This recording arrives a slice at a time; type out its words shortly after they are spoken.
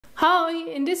Hi,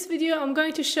 in this video I'm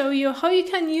going to show you how you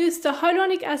can use the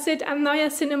hyaluronic acid and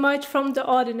niacinamide from the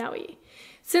Ordinary.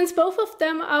 Since both of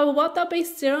them are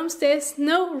water-based serums, there is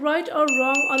no right or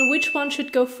wrong on which one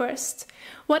should go first.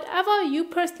 Whatever you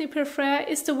personally prefer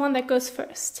is the one that goes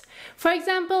first. For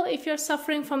example, if you're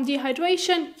suffering from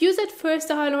dehydration, use at first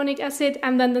the hyaluronic acid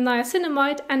and then the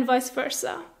niacinamide, and vice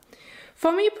versa.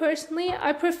 For me personally,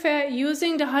 I prefer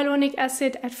using the hyaluronic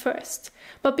acid at first.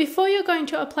 But before you're going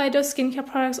to apply those skincare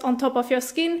products on top of your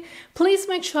skin, please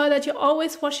make sure that you're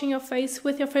always washing your face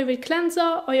with your favorite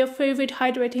cleanser or your favorite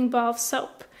hydrating bar of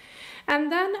soap.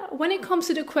 And then, when it comes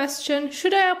to the question,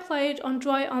 should I apply it on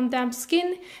dry or on damp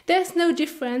skin, there's no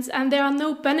difference and there are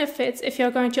no benefits if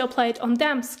you're going to apply it on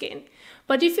damp skin.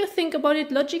 But if you think about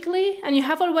it logically and you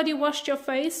have already washed your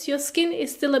face, your skin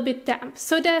is still a bit damp,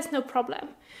 so there's no problem.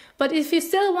 But if you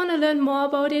still want to learn more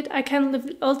about it, I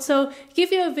can also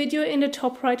give you a video in the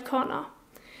top right corner.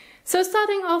 So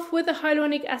starting off with the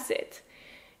hyaluronic acid,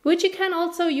 which you can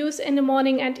also use in the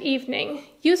morning and evening.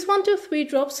 Use 1 to 3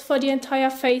 drops for the entire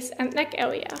face and neck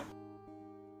area.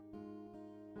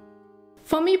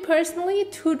 For me personally,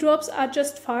 2 drops are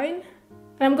just fine,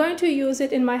 and I'm going to use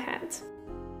it in my hand.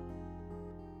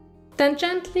 Then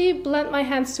gently blend my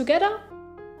hands together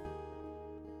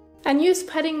and use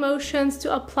patting motions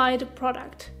to apply the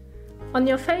product on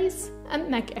your face and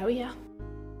neck area.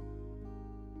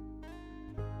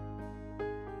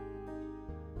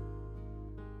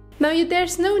 Now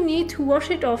there's no need to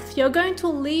wash it off, you're going to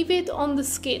leave it on the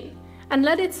skin and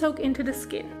let it soak into the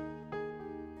skin.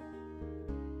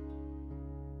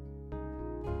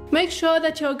 Make sure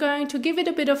that you're going to give it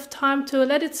a bit of time to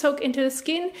let it soak into the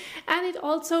skin, and it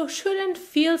also shouldn't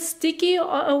feel sticky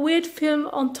or a weird film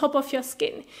on top of your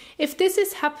skin. If this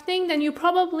is happening, then you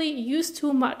probably use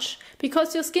too much,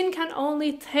 because your skin can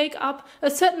only take up a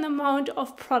certain amount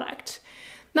of product.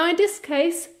 Now in this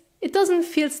case, it doesn't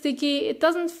feel sticky, it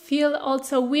doesn't feel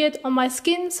also weird on my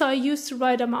skin, so I use the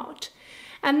right amount.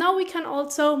 And now we can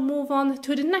also move on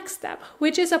to the next step,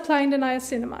 which is applying the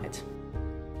niacinamide.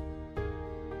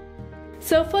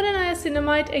 So for the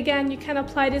niacinamide, again, you can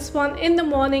apply this one in the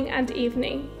morning and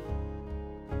evening.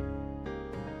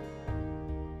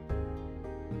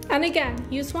 And again,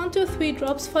 use 1 to 3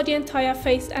 drops for the entire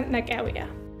face and neck area.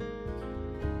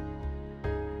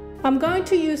 I'm going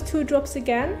to use 2 drops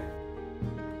again.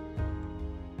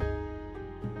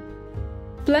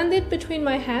 Blend it between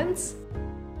my hands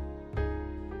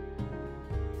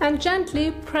and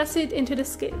gently press it into the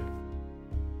skin.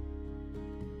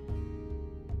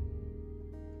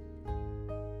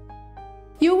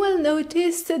 You will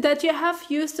notice that you have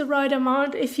used the right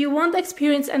amount if you won't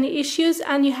experience any issues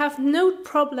and you have no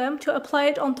problem to apply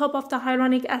it on top of the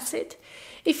hyaluronic acid.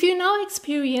 If you now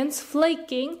experience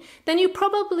flaking, then you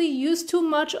probably use too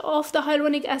much of the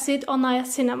hyaluronic acid or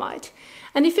niacinamide.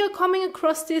 And if you're coming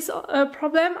across this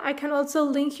problem, I can also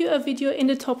link you a video in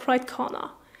the top right corner.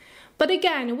 But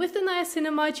again, with the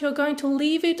niacinamide, you're going to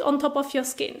leave it on top of your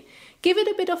skin. Give it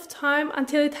a bit of time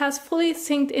until it has fully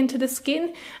sinked into the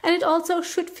skin, and it also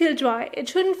should feel dry. It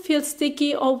shouldn't feel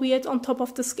sticky or weird on top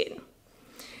of the skin.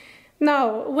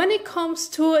 Now, when it comes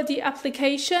to the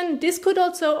application, this could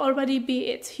also already be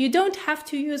it. You don't have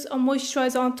to use a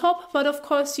moisturizer on top, but of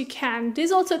course you can.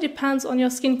 This also depends on your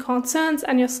skin concerns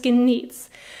and your skin needs.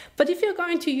 But if you're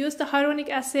going to use the hyaluronic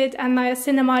acid and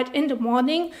niacinamide in the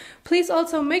morning, please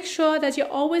also make sure that you're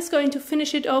always going to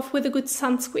finish it off with a good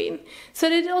sunscreen, so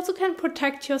that it also can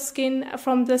protect your skin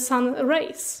from the sun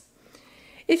rays.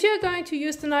 If you're going to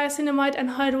use the niacinamide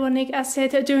and hyaluronic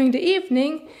acid during the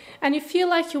evening, and you feel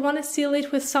like you want to seal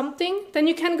it with something, then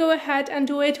you can go ahead and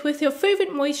do it with your favorite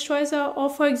moisturizer, or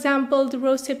for example the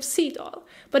rosehip seed oil.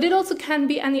 But it also can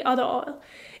be any other oil.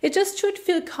 It just should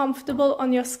feel comfortable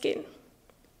on your skin.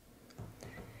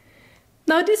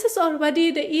 Now this is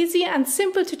already the easy and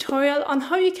simple tutorial on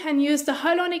how you can use the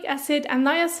hyaluronic acid and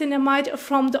niacinamide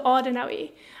from the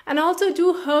Ordinary. And I also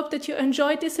do hope that you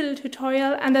enjoyed this little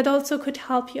tutorial and that also could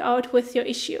help you out with your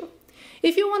issue.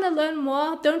 If you want to learn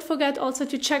more, don't forget also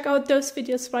to check out those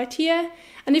videos right here.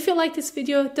 And if you like this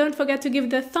video, don't forget to give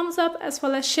it a thumbs up as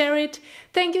well as share it.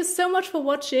 Thank you so much for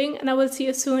watching, and I will see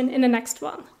you soon in the next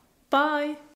one. Bye!